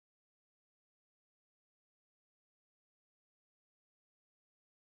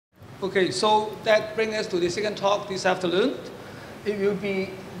Okay, so that brings us to the second talk this afternoon. It will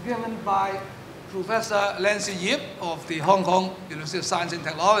be given by Professor Nancy Yip of the Hong Kong University of Science and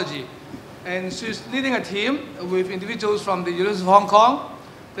Technology. And she's leading a team with individuals from the University of Hong Kong,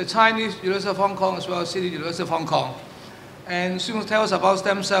 the Chinese University of Hong Kong, as well as City University of Hong Kong. And she will tell us about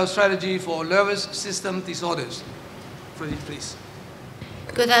stem cell strategy for nervous system disorders. Please.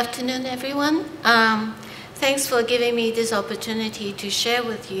 Good afternoon, everyone. Thanks for giving me this opportunity to share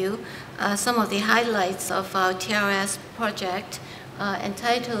with you some of the highlights of our TRS project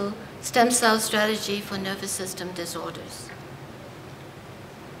entitled Stem Cell Strategy for Nervous System Disorders.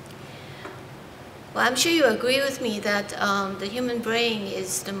 Well, I'm sure you agree with me that the human brain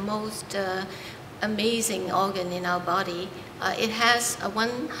is the most amazing organ in our body. It has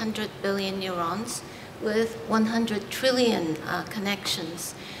 100 billion neurons with 100 trillion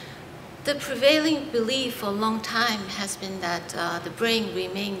connections. The prevailing belief for a long time has been that the brain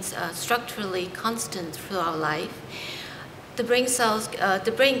remains structurally constant through our life. The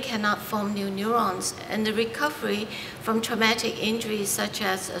brain cannot form new neurons, and the recovery from traumatic injuries such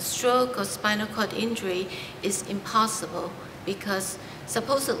as a stroke or spinal cord injury is impossible because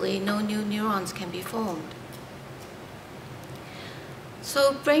supposedly no new neurons can be formed.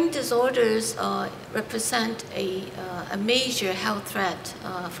 So brain disorders represent a major health threat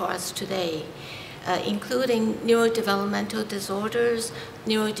for us today, including neurodevelopmental disorders,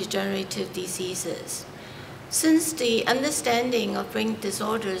 neurodegenerative diseases. Since the understanding of brain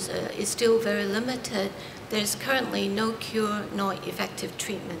disorders is still very limited, there's currently no cure nor effective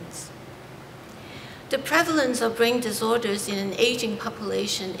treatments. The prevalence of brain disorders in an aging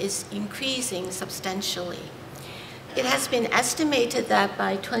population is increasing substantially. It has been estimated that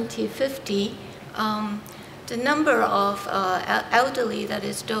by 2050, the number of elderly, that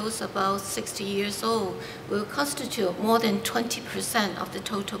is those about 60 years old, will constitute more than 20% of the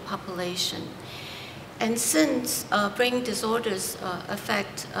total population. And since brain disorders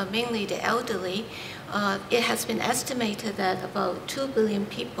affect mainly the elderly, it has been estimated that about 2 billion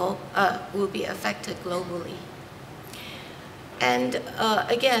people will be affected globally. And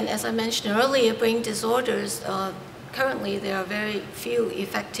again, as I mentioned earlier, brain disorders, currently there are very few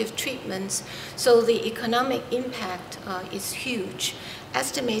effective treatments, so the economic impact is huge,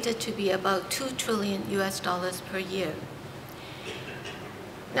 estimated to be about $2 trillion per year.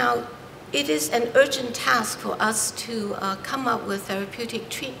 Now, it is an urgent task for us to come up with therapeutic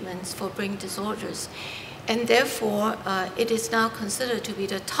treatments for brain disorders, and therefore it is now considered to be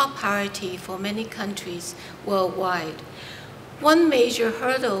the top priority for many countries worldwide. One major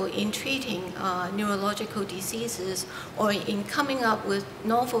hurdle in treating neurological diseases or in coming up with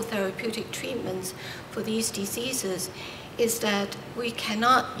novel therapeutic treatments for these diseases is that we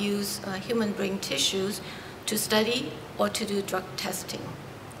cannot use human brain tissues to study or to do drug testing.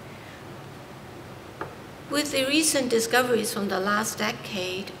 With the recent discoveries from the last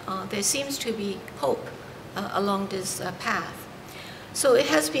decade, there seems to be hope along this path. So it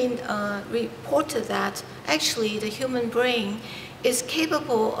has been reported that actually the human brain is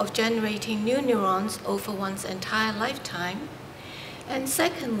capable of generating new neurons over one's entire lifetime. And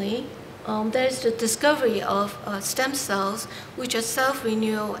secondly, there's the discovery of stem cells which are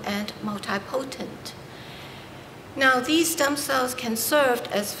self-renewal and multipotent. Now, these stem cells can serve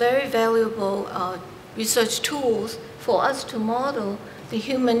as very valuable research tools for us to model the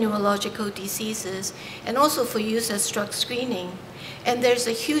human neurological diseases and also for use as drug screening. And there's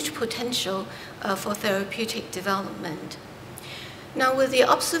a huge potential for therapeutic development. Now, with the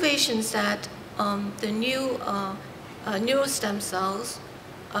observations that the new neural stem cells,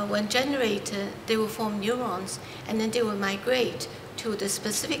 when generated, they will form neurons, and then they will migrate to the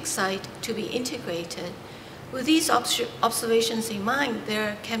specific site to be integrated. With these observations in mind,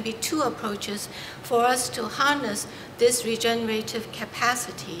 there can be two approaches for us to harness this regenerative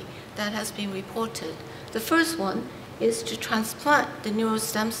capacity that has been reported. The first one is to transplant the neural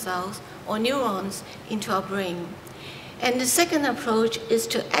stem cells or neurons into our brain. And the second approach is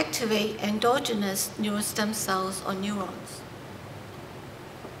to activate endogenous neural stem cells or neurons.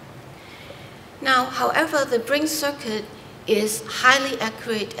 Now, however, the brain circuit is highly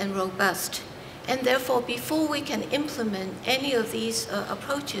accurate and robust. And therefore, before we can implement any of these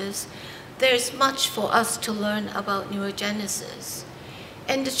approaches, there is much for us to learn about neurogenesis.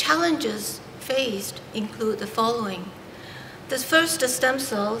 And the challenges faced include the following. The first, the stem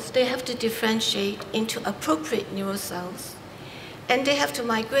cells, they have to differentiate into appropriate neural cells, and they have to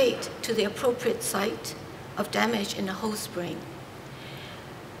migrate to the appropriate site of damage in the host brain.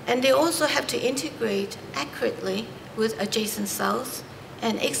 And they also have to integrate accurately with adjacent cells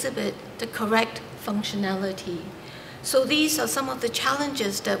and exhibit the correct functionality. So these are some of the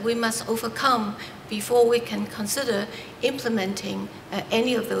challenges that we must overcome before we can consider implementing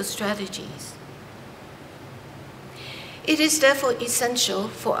any of those strategies. It is therefore essential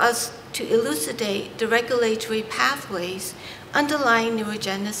for us to elucidate the regulatory pathways underlying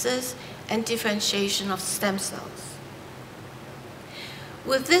neurogenesis and differentiation of stem cells.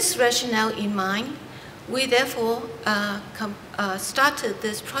 With this rationale in mind, we therefore started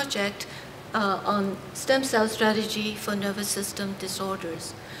this project on stem cell strategy for nervous system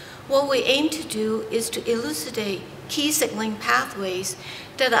disorders. What we aim to do is to elucidate key signaling pathways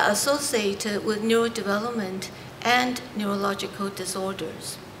that are associated with neurodevelopment and neurological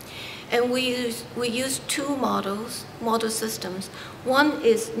disorders. And we use two model systems. One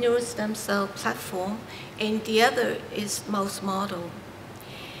is neurostem cell platform, and the other is mouse model.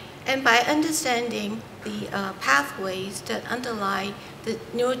 And by understanding the pathways that underlie the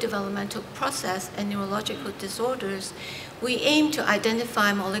neurodevelopmental process and neurological disorders, we aim to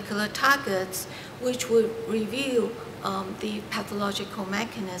identify molecular targets which would reveal the pathological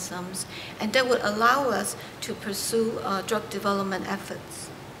mechanisms, and that would allow us to pursue drug development efforts.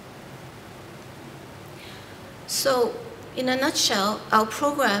 So, in a nutshell, our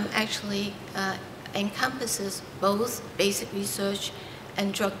program actually encompasses both basic research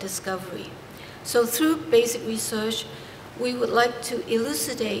and drug discovery. So through basic research, we would like to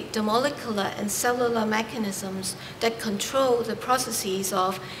elucidate the molecular and cellular mechanisms that control the processes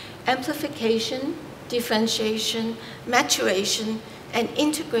of amplification, differentiation, maturation, and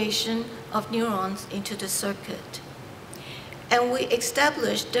integration of neurons into the circuit. And we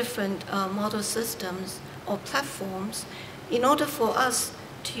establish different model systems or platforms in order for us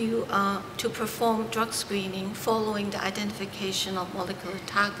to perform drug screening following the identification of molecular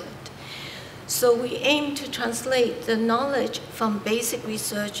target. So we aim to translate the knowledge from basic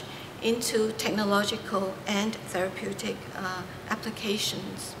research into technological and therapeutic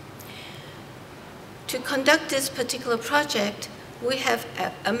applications. To conduct this particular project, we have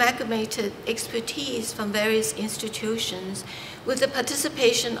amalgamated expertise from various institutions with the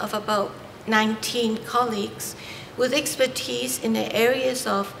participation of about 19 colleagues with expertise in the areas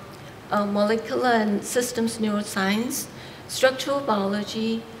of molecular and systems neuroscience, structural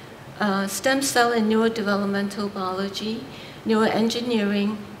biology, stem cell and neurodevelopmental biology,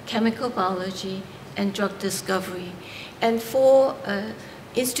 neuroengineering, chemical biology, and drug discovery. And 4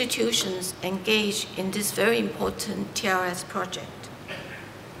 institutions engaged in this very important TRS project.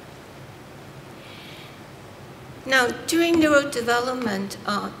 Now, during neurodevelopment,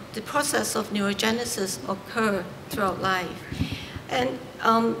 the process of neurogenesis occurs throughout life. And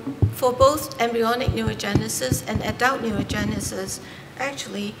for both embryonic neurogenesis and adult neurogenesis,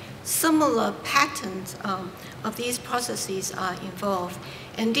 actually, similar patterns of these processes are involved.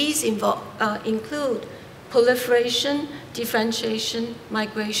 And these include proliferation, differentiation,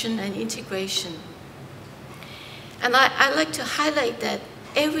 migration, and integration. And I like to highlight that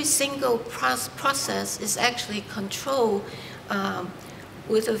every single process is actually controlled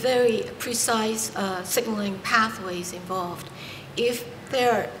with a very precise signaling pathways involved. If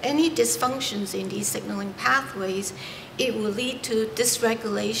there are any dysfunctions in these signaling pathways, it will lead to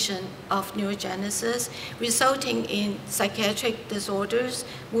dysregulation of neurogenesis, resulting in psychiatric disorders,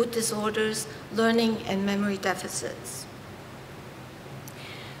 mood disorders, learning and memory deficits.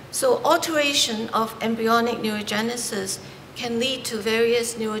 So alteration of embryonic neurogenesis can lead to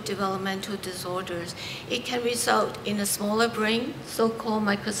various neurodevelopmental disorders. It can result in a smaller brain, so-called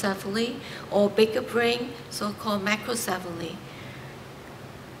microcephaly, or bigger brain, so-called macrocephaly.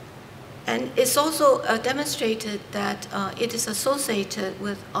 And it's also demonstrated that it is associated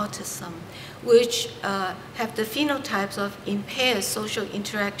with autism, which have the phenotypes of impaired social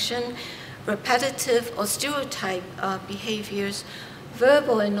interaction, repetitive or stereotype behaviors,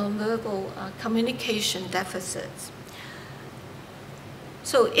 verbal and nonverbal communication deficits.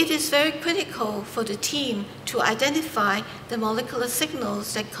 So it is very critical for the team to identify the molecular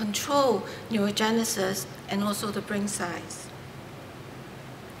signals that control neurogenesis and also the brain size.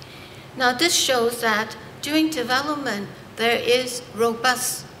 Now this shows that during development, there is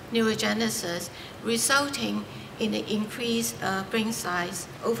robust neurogenesis resulting in an increased brain size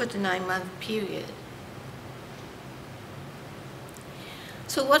over the 9-month period.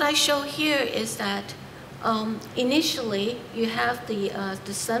 So what I show here is that initially you have the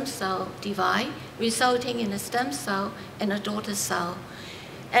stem cell divide resulting in a stem cell and a daughter cell.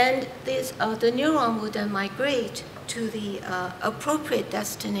 And this, the neuron will then migrate to the appropriate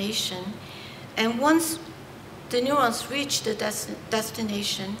destination. And once the neurons reach the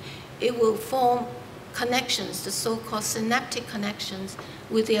destination, it will form connections, the so-called synaptic connections,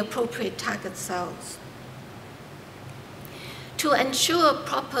 with the appropriate target cells. To ensure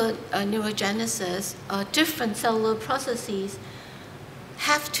proper neurogenesis, different cellular processes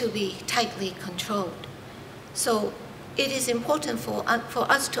have to be tightly controlled. So it is important for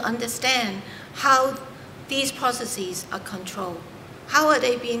us to understand how these processes are controlled. How are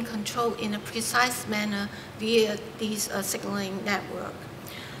they being controlled in a precise manner via these signaling network?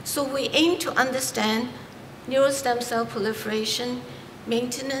 So we aim to understand neural stem cell proliferation,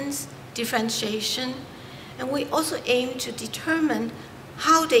 maintenance, differentiation, and we also aim to determine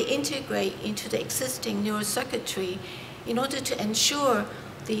how they integrate into the existing neural circuitry in order to ensure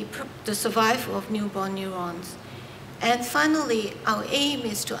the survival of newborn neurons. And finally, our aim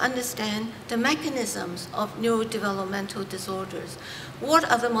is to understand the mechanisms of neurodevelopmental disorders. What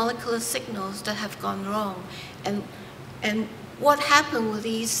are the molecular signals that have gone wrong? And what happened with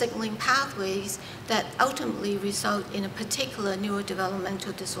these signaling pathways that ultimately result in a particular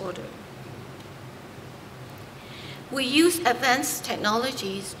neurodevelopmental disorder? We use advanced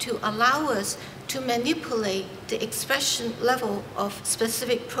technologies to allow us to manipulate the expression level of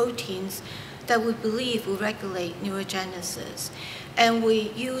specific proteins that we believe will regulate neurogenesis. And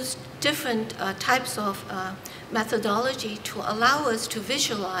we use different types of methodology to allow us to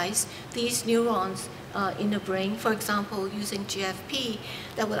visualize these neurons in the brain. For example, using GFP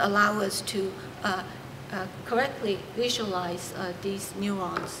that would allow us to correctly visualize these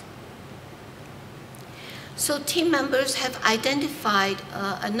neurons. So team members have identified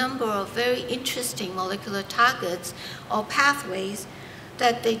a number of very interesting molecular targets or pathways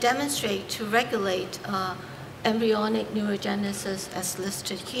that they demonstrate to regulate embryonic neurogenesis as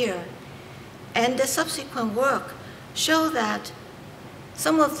listed here. And the subsequent work show that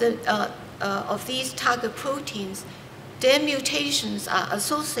some of these target proteins, their mutations are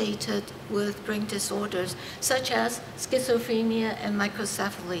associated with brain disorders such as schizophrenia and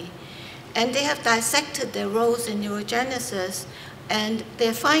microcephaly. And they have dissected their roles in neurogenesis, and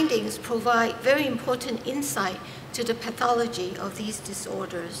their findings provide very important insight to the pathology of these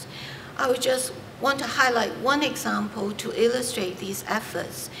disorders. I would just want to highlight one example to illustrate these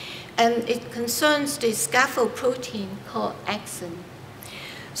efforts, and it concerns the scaffold protein called axin.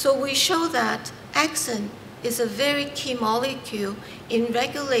 So we show that axin is a very key molecule in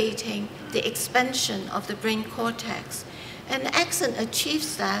regulating the expansion of the brain cortex, and axin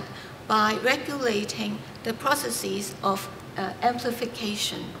achieves that by regulating the processes of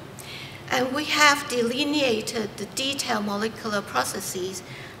amplification. And we have delineated the detailed molecular processes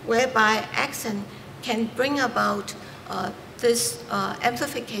whereby axin can bring about this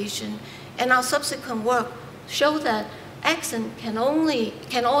amplification, and our subsequent work show that axin can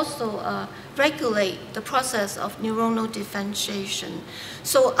also regulate the process of neuronal differentiation.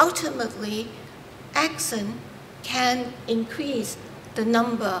 So ultimately, axin can increase the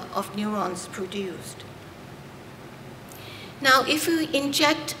number of neurons produced. Now, if we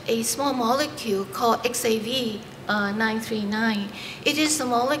inject a small molecule called XAV939, it is a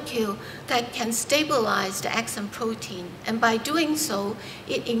molecule that can stabilize the axin protein, and by doing so,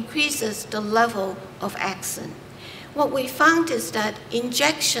 it increases the level of axin. What we found is that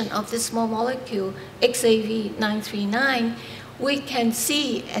injection of this small molecule, XAV939, we can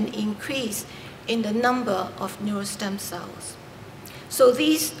see an increase in the number of neural stem cells. So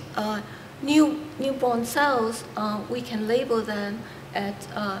these newborn cells, we can label them at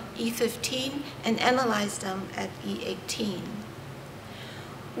E15 and analyze them at E18.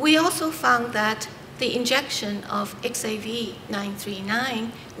 We also found that the injection of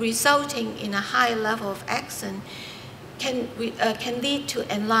XAV939 resulting in a high level of axin can lead to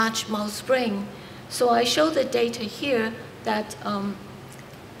enlarged mouse brain. So I show the data here that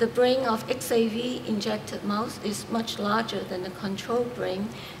the brain of XAV-injected mouse is much larger than the control brain,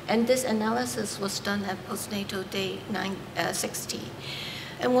 and this analysis was done at postnatal day 60.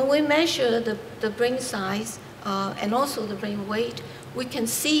 And when we measure the brain size and also the brain weight, we can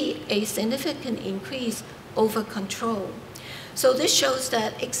see a significant increase over control. So this shows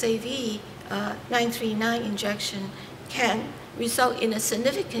that XAV939 injection can result in a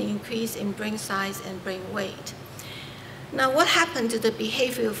significant increase in brain size and brain weight. Now, what happened to the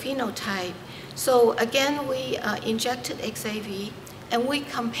behavioral phenotype? So again, we injected XAV, and we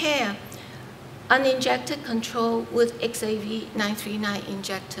compare uninjected control with XAV939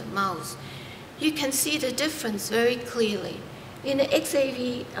 injected mouse. You can see the difference very clearly. In the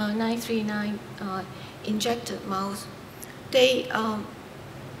XAV939 injected mouse, they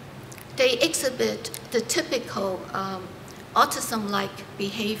exhibit the typical autism-like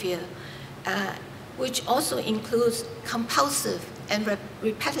behavior, which also includes compulsive and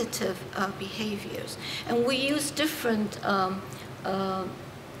repetitive behaviors. And we use different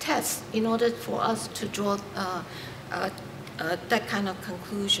tests in order for us to draw that kind of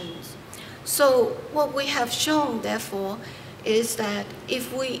conclusions. So what we have shown, therefore, is that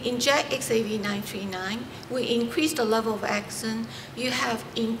if we inject XAV939, we increase the level of axon, you have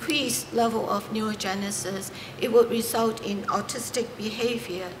increased level of neurogenesis, it would result in autistic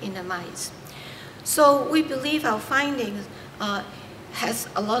behavior in the mice. So we believe our findings has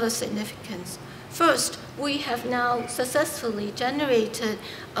a lot of significance. First, we have now successfully generated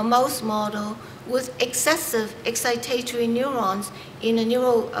a mouse model with excessive excitatory neurons in a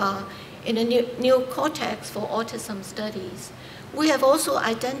neocortex for autism studies. We have also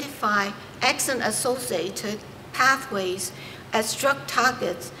identified axon-associated pathways as drug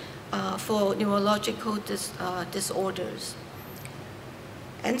targets for neurological disorders.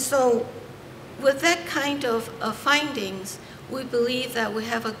 And so with that kind of findings, we believe that we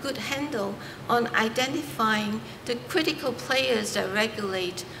have a good handle on identifying the critical players that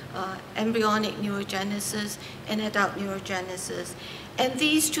regulate embryonic neurogenesis and adult neurogenesis. And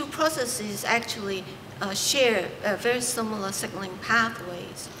these two processes actually share very similar signaling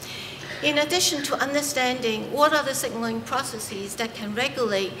pathways. In addition to understanding what are the signaling processes that can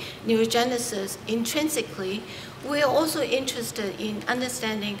regulate neurogenesis intrinsically, we are also interested in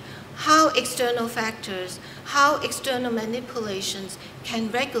understanding how external factors, how external manipulations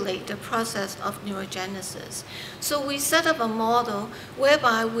can regulate the process of neurogenesis. So we set up a model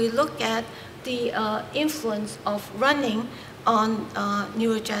whereby we look at the influence of running on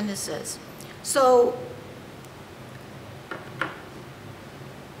neurogenesis. So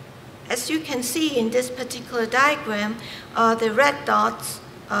as you can see in this particular diagram, the red dots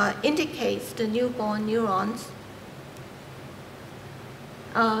indicates the newborn neurons.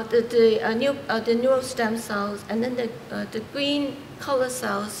 The neural stem cells, and then the green color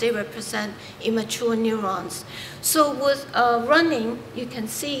cells, they represent immature neurons. So with running, you can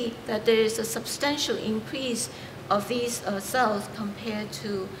see that there is a substantial increase of these cells compared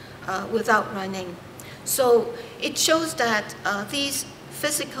to without running. So it shows that these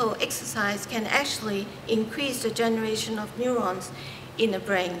physical exercise can actually increase the generation of neurons in the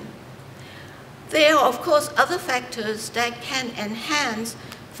brain. There are, of course, other factors that can enhance,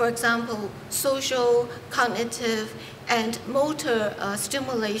 for example, social, cognitive, and motor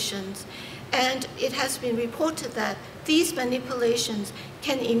stimulations. And it has been reported that these manipulations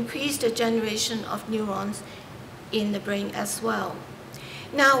can increase the generation of neurons in the brain as well.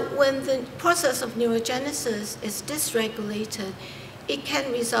 Now, when the process of neurogenesis is dysregulated, it can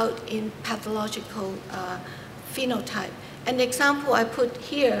result in pathological phenotype. An example I put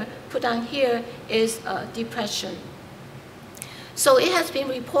down here is depression. So it has been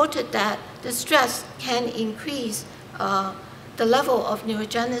reported that the stress can increase the level of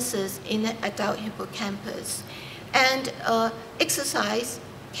neurogenesis in the adult hippocampus. And exercise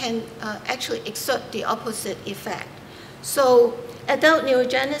can actually exert the opposite effect. So adult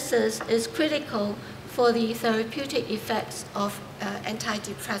neurogenesis is critical for the therapeutic effects of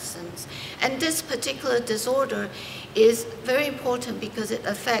antidepressants. And this particular disorder is very important because it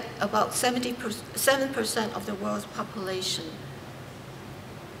affects about 7% of the world's population.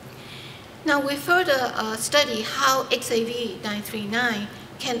 Now we further study how XAV939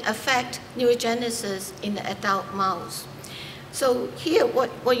 can affect neurogenesis in the adult mouse. So here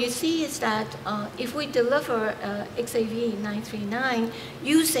what you see is that if we deliver XAV939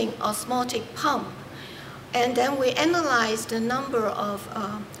 using osmotic pump, and then we analyze the number of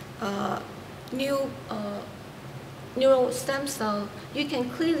new neural stem cells, you can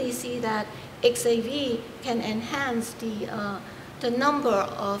clearly see that XAV can enhance the number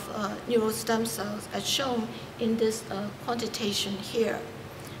of neural stem cells as shown in this quantitation here.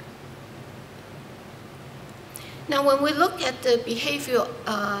 Now when we look at the behavioral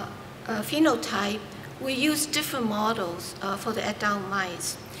phenotype, we use different models for the adult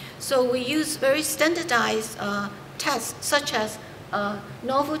mice. So we use very standardized tests such as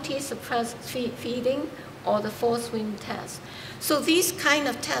novelty suppressed feeding or the force wind test. So these kind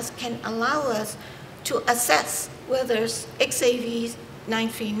of tests can allow us to assess whether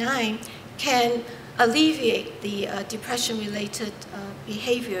XAV939 can alleviate the depression-related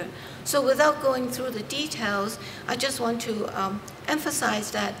behavior. So without going through the details, I just want to emphasize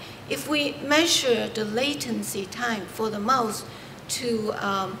that if we measure the latency time for the mouse to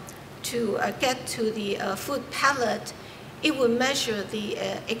get to the food palate, it will measure the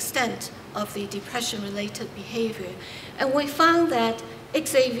extent of the depression-related behavior. And we found that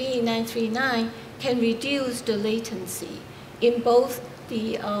XAV939 can reduce the latency in both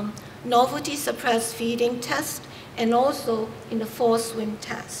the novelty suppressed feeding test and also in the force wind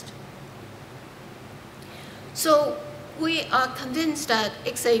test. So we are convinced that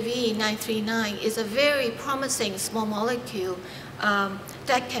XAV939 is a very promising small molecule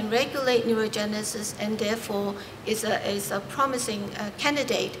that can regulate neurogenesis and therefore is a promising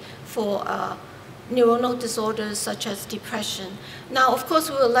candidate for neuronal disorders such as depression. Now, of course,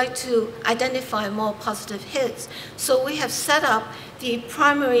 we would like to identify more positive hits. So we have set up the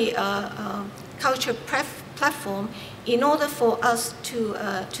primary culture platform in order for us to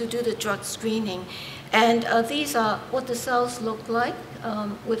do the drug screening. And these are what the cells look like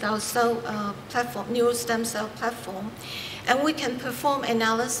with our cell platform, neurostem cell platform. And we can perform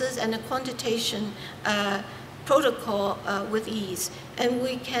analysis and a quantitation protocol with ease. And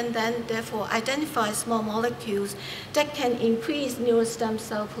we can then, therefore, identify small molecules that can increase neurostem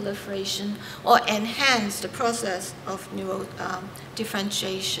cell proliferation or enhance the process of neural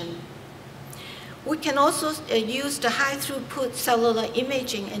differentiation. We can also use the high-throughput cellular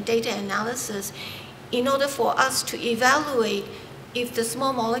imaging and data analysis in order for us to evaluate if the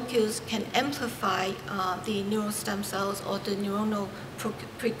small molecules can amplify the neural stem cells or the neuronal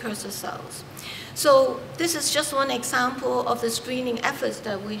precursor cells. So this is just one example of the screening efforts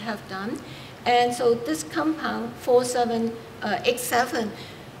that we have done. And so this compound, 47X7,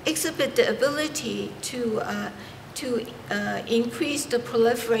 exhibits the ability to increase the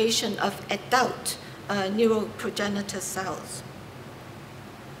proliferation of adult neuroprogenitor cells.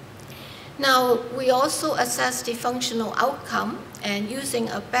 Now, we also assess the functional outcome and using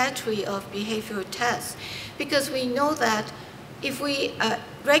a battery of behavioral tests, because we know that if we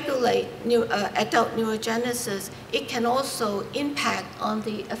regulate adult neurogenesis, it can also impact on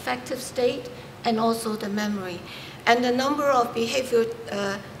the affective state and also the memory. And the number of behavioral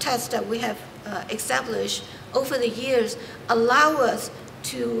tests that we have established over the years allow us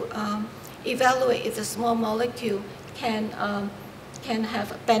to evaluate if the small molecule can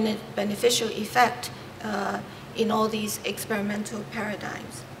have a beneficial effect in all these experimental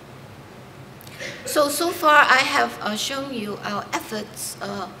paradigms. So far I have shown you our efforts,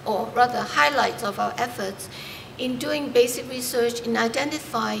 or rather highlights of our efforts in doing basic research in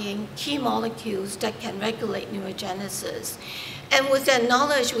identifying key molecules that can regulate neurogenesis. And with that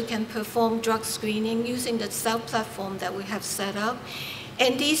knowledge, we can perform drug screening using the cell platform that we have set up.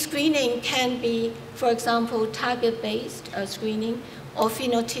 And these screening can be, for example, target-based screening or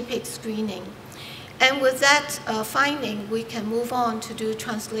phenotypic screening. And with that finding, we can move on to do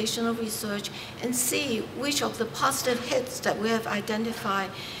translational research and see which of the positive hits that we have identified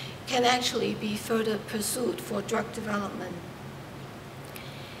can actually be further pursued for drug development.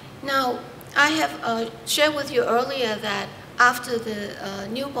 Now, I have shared with you earlier that after the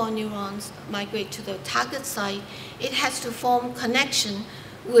newborn neurons migrate to the target site, it has to form connection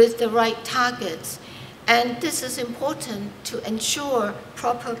with the right targets. And this is important to ensure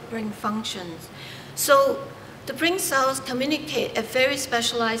proper brain functions. So the brain cells communicate a very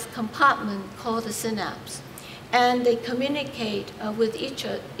specialized compartment called the synapse. And they communicate with each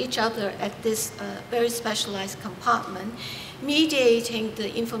other at this very specialized compartment, mediating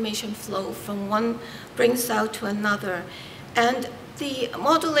the information flow from one brain cell to another. And the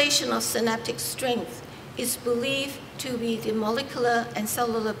modulation of synaptic strength is believed to be the molecular and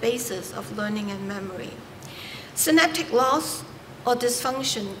cellular basis of learning and memory. Synaptic loss or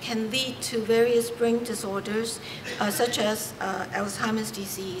dysfunction can lead to various brain disorders, such as Alzheimer's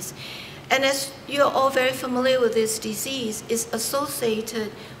disease. And as you're all very familiar with this disease, it's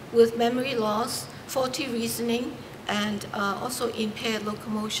associated with memory loss, faulty reasoning, and also impaired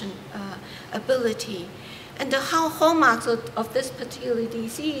locomotion ability. And the hallmarks of this particular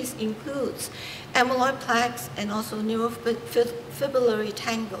disease includes amyloid plaques and also neurofibrillary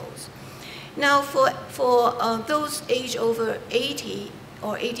tangles. Now, for those aged over 80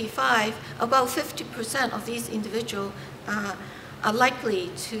 or 85, about 50% of these individuals are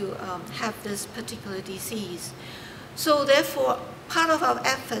likely to have this particular disease. So therefore, part of our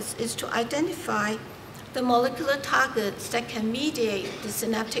efforts is to identify the molecular targets that can mediate the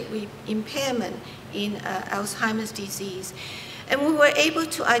synaptic impairment in Alzheimer's disease. And we were able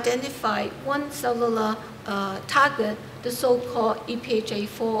to identify one cellular target, the so-called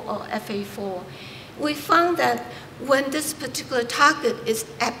EphA4 or FA4. We found that when this particular target is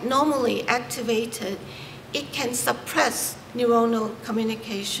abnormally activated, it can suppress neuronal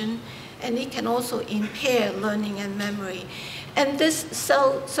communication, and it can also impair learning and memory. And this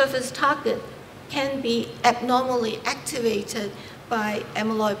cell surface target can be abnormally activated by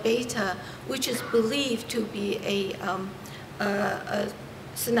amyloid beta, which is believed to be a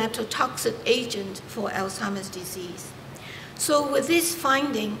synaptotoxic agent for Alzheimer's disease. So with this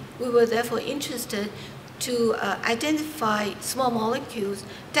finding, we were therefore interested to identify small molecules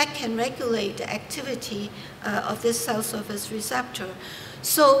that can regulate the activity of this cell surface receptor.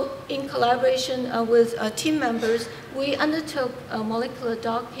 So in collaboration with team members, we undertook molecular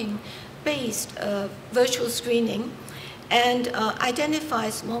docking-based virtual screening and identify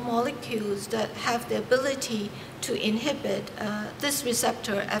small molecules that have the ability to inhibit this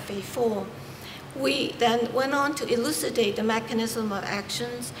receptor FA4. We then went on to elucidate the mechanism of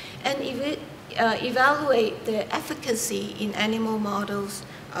actions and evaluate the efficacy in animal models,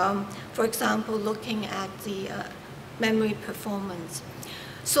 for example, looking at the memory performance.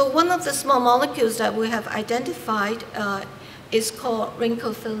 So one of the small molecules that we have identified is called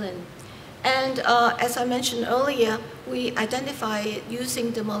rincofilin. And as I mentioned earlier, we identify it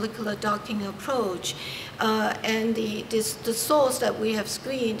using the molecular docking approach. And the source that we have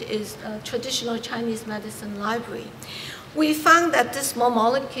screened is a traditional Chinese medicine library. We found that this small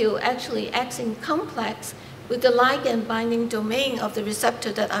molecule actually acts in complex with the ligand binding domain of the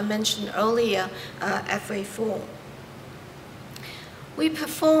receptor that I mentioned earlier, FA4. We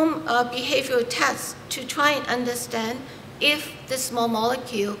perform behavioral tests to try and understand if this small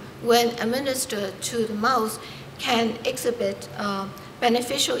molecule, when administered to the mouse, can exhibit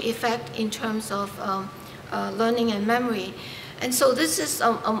beneficial effect in terms of learning and memory. And so this is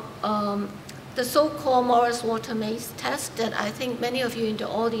the so-called Morris-Walker maze test that I think many of you in the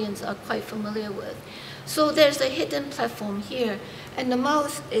audience are quite familiar with. So there's a hidden platform here, and the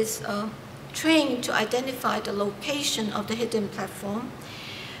mouse is trained to identify the location of the hidden platform.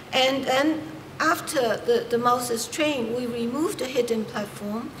 And then after the mouse is trained, we remove the hidden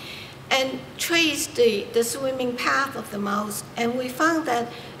platform and trace the swimming path of the mouse. And we found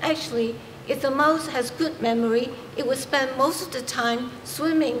that actually, if the mouse has good memory, it would spend most of the time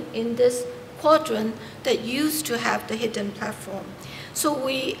swimming in this quadrant that used to have the hidden platform. So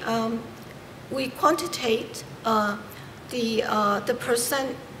we quantitate the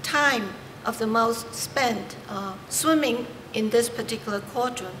percent time of the mouse spent swimming in this particular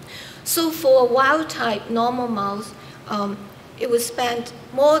quadrant. So for a wild-type normal mouse, it would spend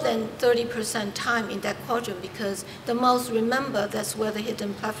more than 30% time in that quadrant because the mouse remember that's where the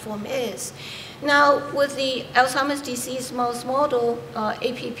hidden platform is. Now, with the Alzheimer's disease mouse model,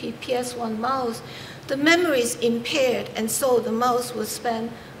 APP-PS1 mouse, the memory is impaired, and so the mouse will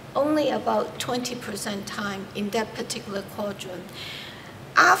spend only about 20% time in that particular quadrant.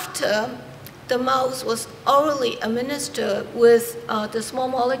 After the mouse was orally administered with the small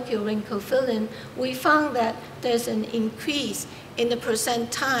molecule rincofilin, we found that there's an increase in the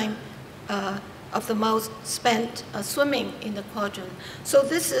percent time of the mouse spent swimming in the quadrant. So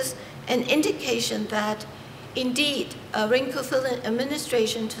this is an indication that indeed rincofilin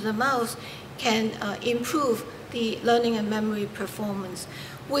administration to the mouse can improve the learning and memory performance.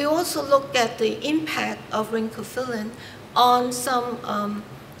 We also looked at the impact of rincofilin on some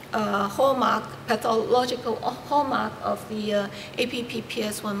pathological hallmark of the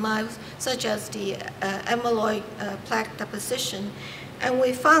APP-PS1 mouse, such as the amyloid plaque deposition. And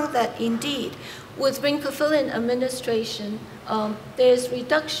we found that indeed, with rincofilin administration, there's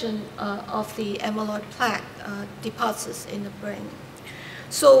reduction of the amyloid plaque deposits in the brain.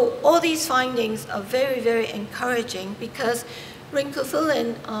 So all these findings are very, very encouraging because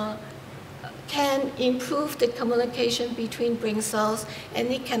rincofilin can improve the communication between brain cells, and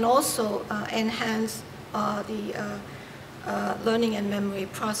it can also enhance the learning and memory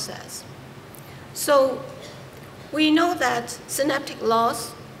process. So we know that synaptic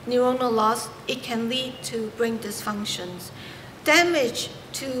loss, neuronal loss, it can lead to brain dysfunctions. Damage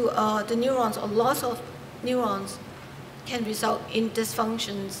to the neurons or loss of neurons can result in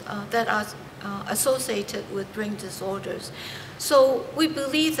dysfunctions that are associated with brain disorders. So we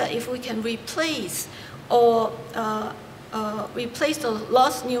believe that if we can replace or replace the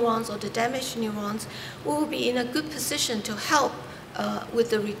lost neurons or the damaged neurons, we will be in a good position to help with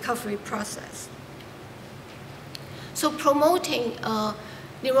the recovery process. So promoting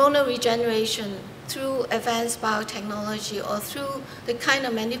neuronal regeneration through advanced biotechnology or through the kind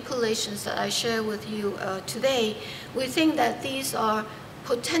of manipulations that I share with you today, we think that these are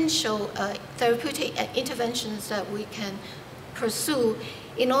potential therapeutic interventions that we can pursue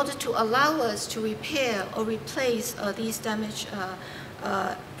in order to allow us to repair or replace these damaged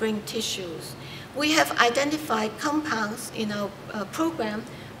brain tissues. We have identified compounds in our program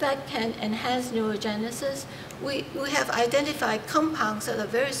that can enhance neurogenesis. We have identified compounds that are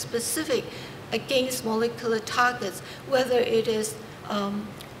very specific against molecular targets, whether it is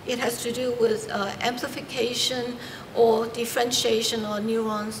it has to do with amplification or differentiation of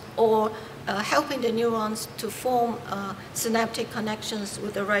neurons, or helping the neurons to form synaptic connections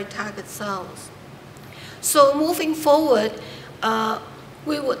with the right target cells. So moving forward,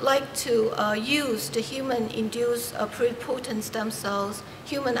 we would like to use the human-induced pluripotent stem cells,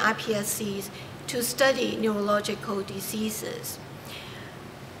 human iPSCs, to study neurological diseases.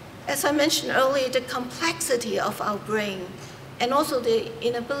 As I mentioned earlier, the complexity of our brain and also the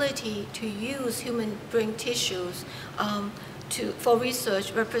inability to use human brain tissues for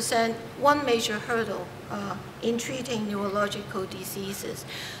research represent one major hurdle in treating neurological diseases.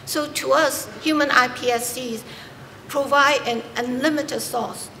 So to us, human iPSCs provide an unlimited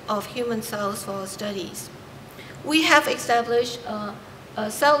source of human cells for our studies. We have established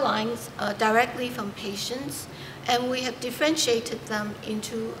cell lines directly from patients, and we have differentiated them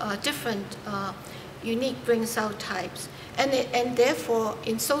into different unique brain cell types. And therefore,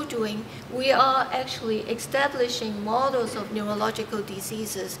 in so doing, we are actually establishing models of neurological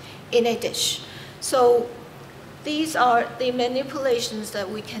diseases in a dish. So these are the manipulations that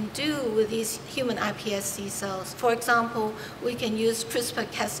we can do with these human iPSC cells. For example, we can use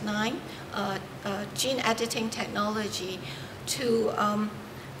CRISPR-Cas9 gene editing technology to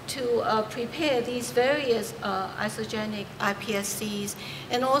prepare these various isogenic iPSCs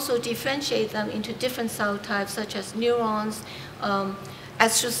and also differentiate them into different cell types such as neurons,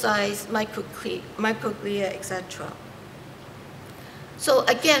 astrocytes, microglia, etc. So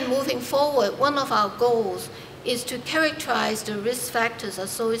again, moving forward, one of our goals is to characterize the risk factors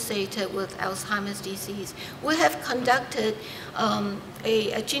associated with Alzheimer's disease. We have conducted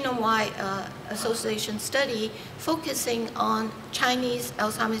a genome-wide association study focusing on Chinese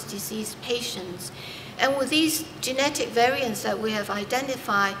Alzheimer's disease patients. And with these genetic variants that we have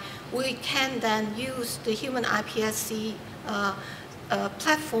identified, we can then use the human iPSC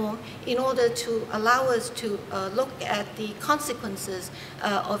platform in order to allow us to look at the consequences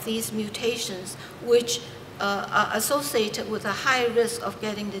of these mutations, which are associated with a high risk of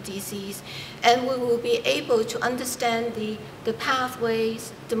getting the disease. And we will be able to understand the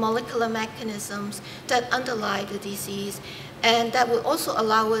pathways, the molecular mechanisms that underlie the disease. And that will also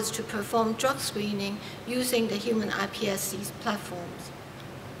allow us to perform drug screening using the human iPSC platforms.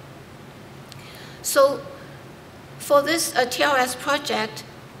 So for this TRS project,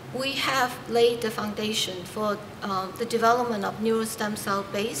 we have laid the foundation for the development of neurostem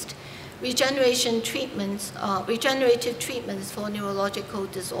cell-based regenerative treatments for neurological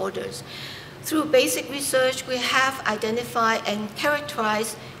disorders. Through basic research, we have identified and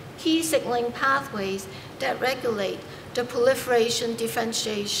characterized key signaling pathways that regulate the proliferation,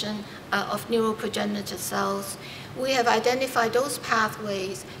 differentiation of neuroprogenitor cells. We have identified those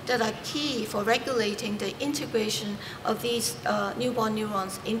pathways that are key for regulating the integration of these newborn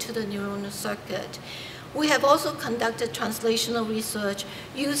neurons into the neuronal circuit. We have also conducted translational research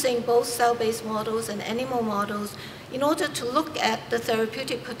using both cell-based models and animal models in order to look at the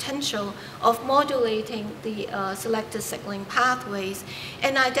therapeutic potential of modulating the selected signaling pathways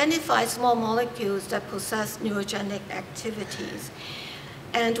and identify small molecules that possess neurogenic activities.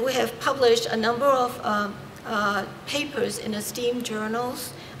 And we have published a number of papers in esteemed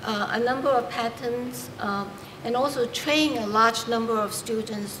journals, a number of patents, and also train a large number of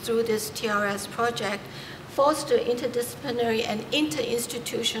students through this TRS project, foster interdisciplinary and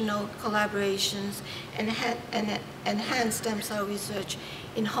interinstitutional collaborations, and enhance stem cell research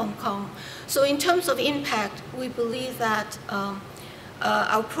in Hong Kong. So in terms of impact, we believe that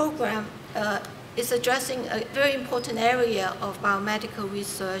our program is addressing a very important area of biomedical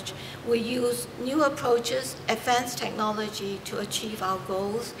research. We use new approaches, advanced technology to achieve our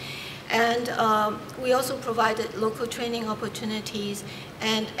goals. And we also provided local training opportunities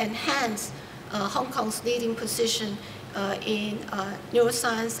and enhanced Hong Kong's leading position in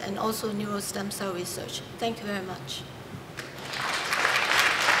neuroscience and also neurostem cell research. Thank you very much.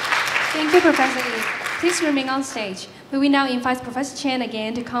 Thank you, Professor Yip. Please remain on stage. We will now invite Professor Chen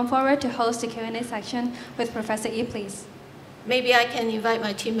again to come forward to host the Q&A section with Professor Yip, please. Maybe I can invite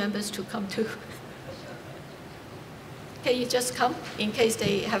my team members to come too. Can you just come in case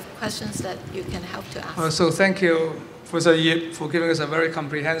they have questions that you can help to ask? So thank you, Professor Yip, for giving us a very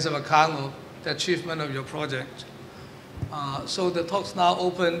comprehensive account of the achievement of your project. So the talk's now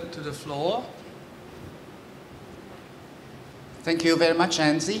open to the floor. Thank you very much,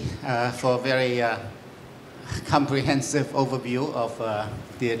 Anzi, for a very comprehensive overview of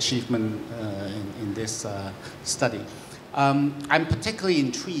the achievement in this study. I'm particularly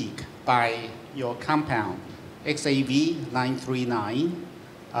intrigued by your compound, XAV939,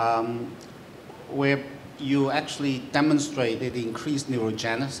 where you actually demonstrated increased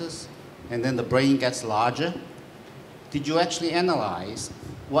neurogenesis, and then the brain gets larger. Did you actually analyze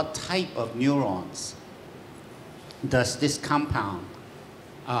what type of neurons does this compound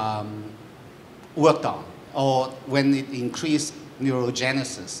work on? or when it increases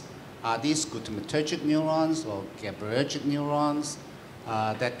neurogenesis, are these glutamatergic neurons or GABAergic neurons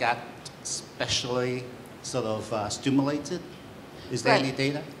that got specially sort of stimulated? Is there any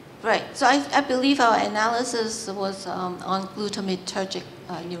data? Right. So I believe our analysis was on glutamatergic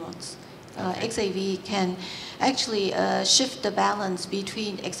neurons. XAV can actually shift the balance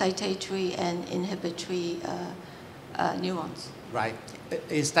between excitatory and inhibitory neurons. Right.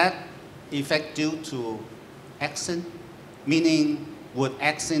 Is that effect due to axin? Meaning, would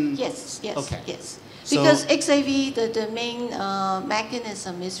axin? Yes, yes, okay. yes. So, because XAV, the main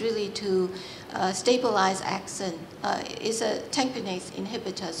mechanism is really to stabilize axin. It's a tankinase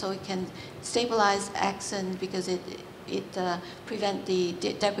inhibitor, so it can stabilize axin because it prevents the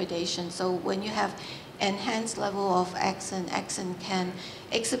degradation. So when you have enhanced level of axin, axin can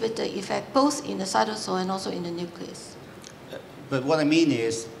exhibit the effect both in the cytosol and also in the nucleus. But what I mean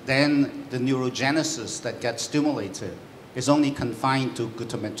is, then the neurogenesis that gets stimulated is only confined to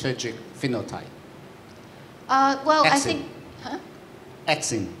glutamatergic phenotype. Well, axin. I think, huh?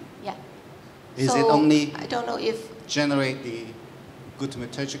 Axin. Yeah. Is so it only I don't know if generate the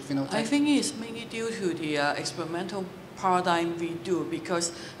glutamatergic phenotype? I think it's mainly due to the experimental paradigm we do,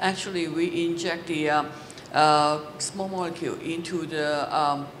 because actually we inject the small molecule into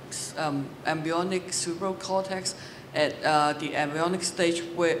the embryonic cerebral cortex at the embryonic stage,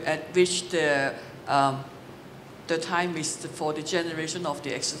 at which the time is for the generation of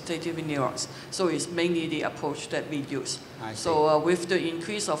the excitative neurons. So it's mainly the approach that we use. So with the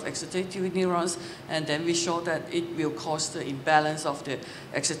increase of excitative neurons, and then we show that it will cause the imbalance of the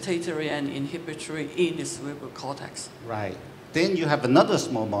excitatory and inhibitory in the cerebral cortex. Right. Then you have another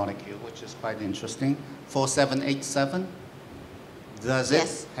small molecule, which is quite interesting, 4787. Does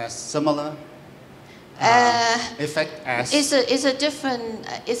it have similar effect as? It's a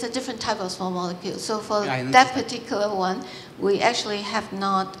different type of small molecule. So for that particular one, we actually have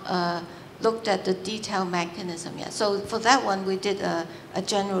not looked at the detailed mechanism yet. So for that one, we did a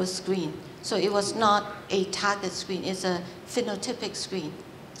general screen. So it was not a target screen, it's a phenotypic screen.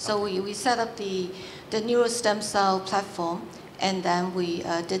 So we set up the neural stem cell platform, and then we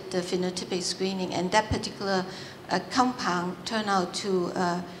did the phenotypic screening, and that particular compound turned out to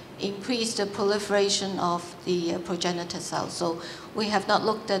increase the proliferation of the progenitor cells. So we have not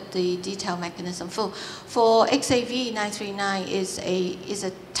looked at the detailed mechanism. For XAV939 is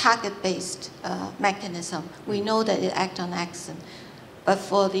a target-based mechanism. We know that it acts on axin. But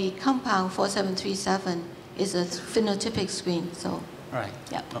for the compound 4737 is a phenotypic screen. So right.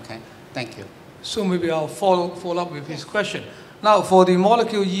 Yeah. Okay. Thank you. So maybe I'll follow up with his question. Now, for the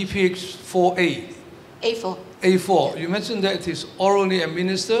molecule EPX4A. A4. A4, you mentioned that it is orally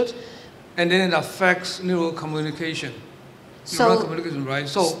administered, and then it affects neural communication. Neural communication, right?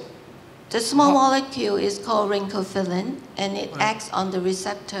 So the small molecule is called rincophilin, and it acts on the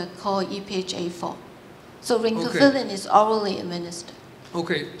receptor called EPHA4. So rincophilin is orally administered.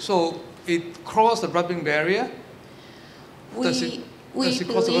 Okay, so it crosses the blood-brain barrier? We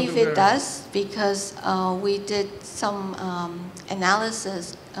believe it does, because we did some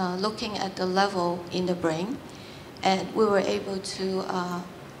analysis looking at the level in the brain, and we were able to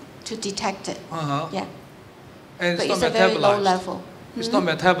detect it. Yeah. And but it's it's not a very low metabolized. level. It's not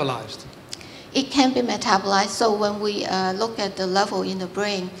metabolized. It can be metabolized. So when we look at the level in the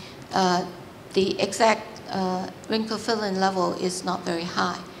brain, the exact rincophilin level is not very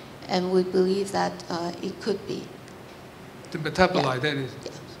high, and we believe that it could be. To metabolize, that is.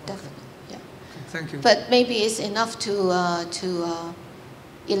 Yeah, definitely. Yeah. Thank you. But maybe it's enough to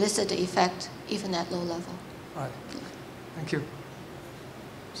elicit the effect even at low level. Right. Thank you.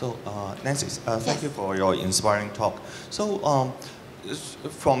 So, Nancy, thank you for your inspiring talk. So,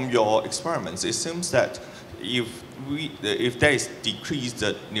 from your experiments, it seems that if there is decreased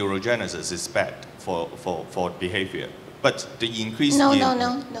neurogenesis is bad for behavior, but the increase No.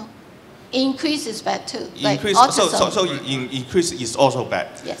 Increase is bad too. Increase, like so increase is also bad.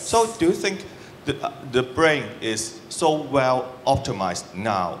 Yes. So do you think the brain is so well optimized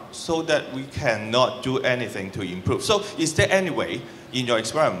now so that we cannot do anything to improve? So is there any way in your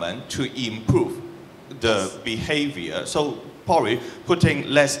experiment to improve the behavior? So probably putting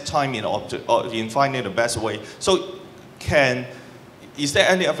less time in finding the best way. So is there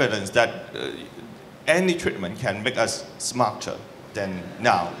any evidence that any treatment can make us smarter than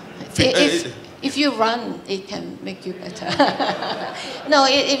now? If you run, it can make you better. No,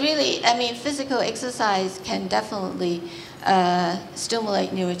 it really, I mean, physical exercise can definitely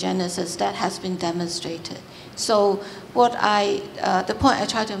stimulate neurogenesis. That has been demonstrated. So the point I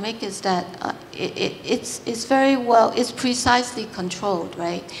try to make is that it's very well, it's precisely controlled,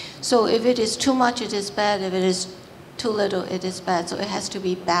 right? So if it is too much, it is bad. If it is too little, it is bad. So it has to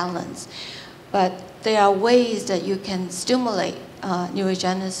be balanced. But there are ways that you can stimulate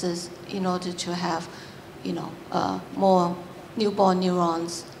neurogenesis in order to have, more newborn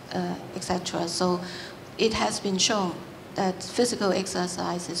neurons, etc. So it has been shown that physical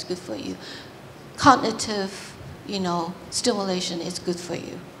exercise is good for you. Cognitive, stimulation is good for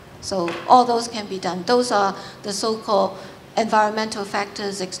you. So all those can be done. Those are the so-called environmental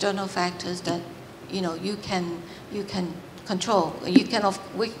factors, external factors that, you can control. You can,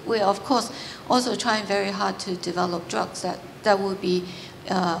 we're of course also trying very hard to develop drugs that would be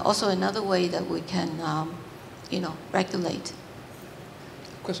also another way that we can, regulate.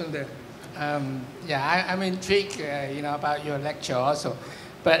 Question there. Yeah, I'm intrigued, about your lecture also,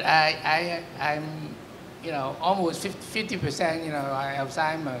 but I'm, almost 50%,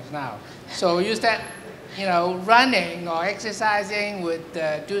 Alzheimer's now. So use that, running or exercising would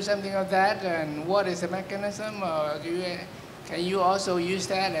do something of that, and what is the mechanism, or can you also use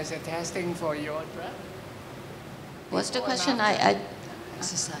that as a testing for your drug? What's the question?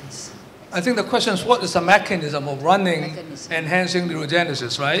 Exercise. I think the question is, what is the mechanism of running enhancing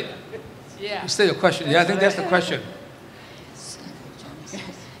neurogenesis, right? Yeah. Is that your question? Yeah, I think that's the question.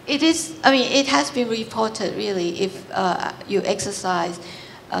 It is, it has been reported really, if you exercise,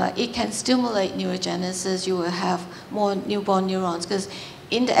 it can stimulate neurogenesis, you will have more newborn neurons, because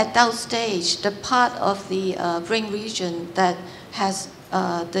in the adult stage, the part of the brain region that has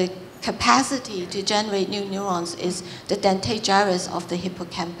the capacity to generate new neurons is the dentate gyrus of the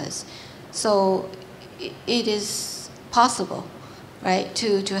hippocampus. So it is possible, right,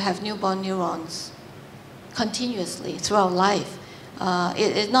 to have newborn neurons continuously throughout life.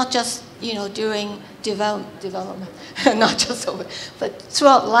 It's not just, during development, not just over, but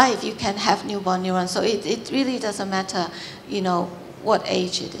throughout life you can have newborn neurons. So it really doesn't matter, what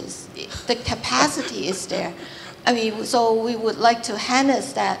age it is. The capacity is there. So we would like to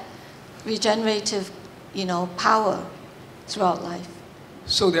harness that regenerative, power throughout life.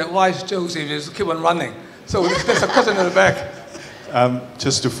 So the advice, Joseph, is keep on running. So there's a question in the back.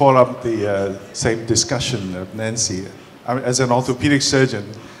 Just to follow up the same discussion of Nancy, as an orthopedic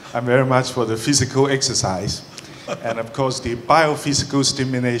surgeon, I'm very much for the physical exercise, and of course the biophysical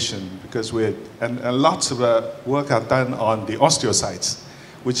stimulation, because lots of work are done on the osteocytes,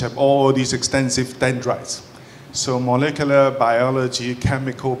 which have all these extensive dendrites. So molecular biology,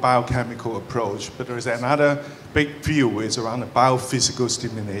 biochemical approach, but there is another big field is around the biophysical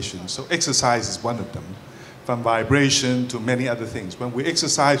stimulation. So exercise is one of them, from vibration to many other things. When we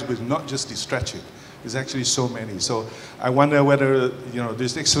exercise, we're not just the stretching. There's actually so many. So I wonder whether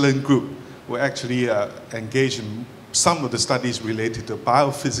this excellent group will actually engage in some of the studies related to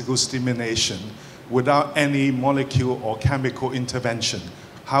biophysical stimulation without any molecule or chemical intervention.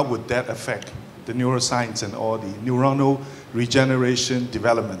 How would that affect the neuroscience and all the neuronal regeneration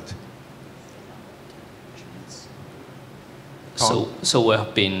development? So we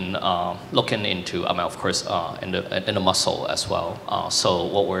have been looking into, of course, in the muscle as well. So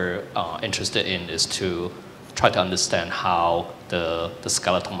what we're interested in is to try to understand how the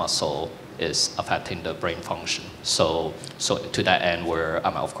skeletal muscle is affecting the brain function. So to that end, we're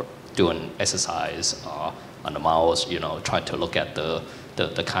of course doing exercise on the mouse, trying to look at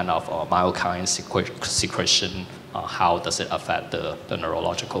the kind of myokine secretion, how does it affect the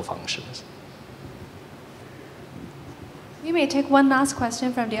neurological functions. We may take one last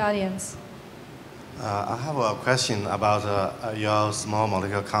question from the audience. I have a question about your small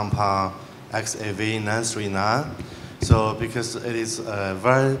molecule compound XAV939. So because it is a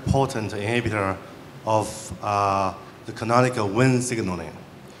very potent inhibitor of the canonical Wnt signaling.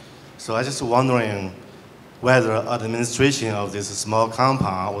 So I'm just wondering whether administration of this small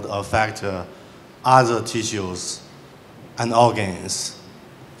compound would affect other tissues and organs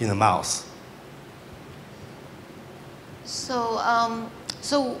in the mouse. So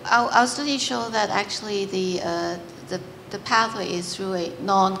our studies show that actually the pathway is through a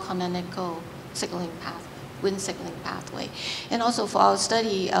non-canonical signaling pathway, Wnt signaling pathway. And also for our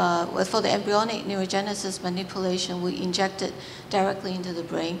study, for the embryonic neurogenesis manipulation, we inject it directly into the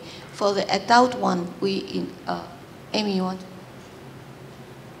brain. For the adult one, Amy, you want?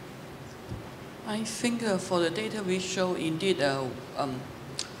 I think for the data we show, indeed,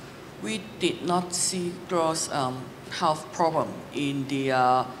 we did not see gross health problem in the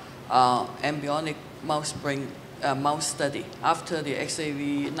embryonic mouse brain mouse study after the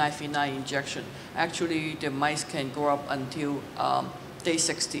XAV939 injection. Actually, the mice can grow up until day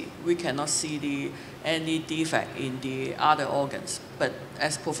 60, we cannot see any defect in the other organs. But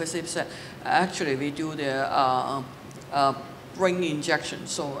as Professor said, actually we do the brain injection,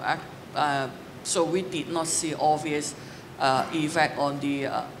 so we did not see obvious effect on the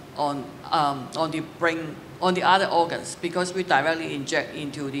brain, on the other organs, because we directly inject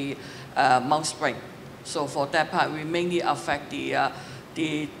into the mouse brain. So for that part, we mainly affect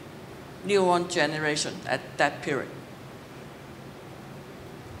the neuron generation at that period.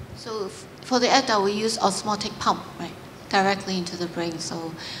 So for the adult, we use osmotic pump, right, directly into the brain.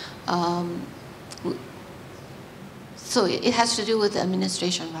 So, so it has to do with the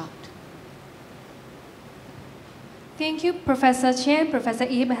administration route. Thank you, Professor Chen, Professor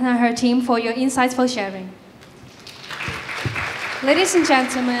Ip, and her team for your insightful sharing. Ladies and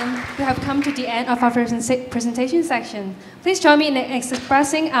gentlemen, we have come to the end of our presentation section. Please join me in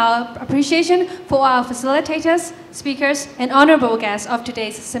expressing our appreciation for our facilitators, speakers, and honorable guests of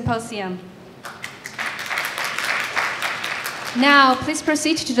today's symposium. Now, please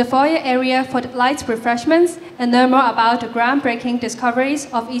proceed to the foyer area for light refreshments and learn more about the groundbreaking discoveries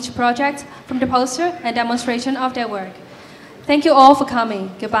of each project from the poster and demonstration of their work. Thank you all for coming.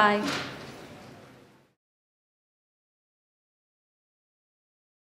 Goodbye.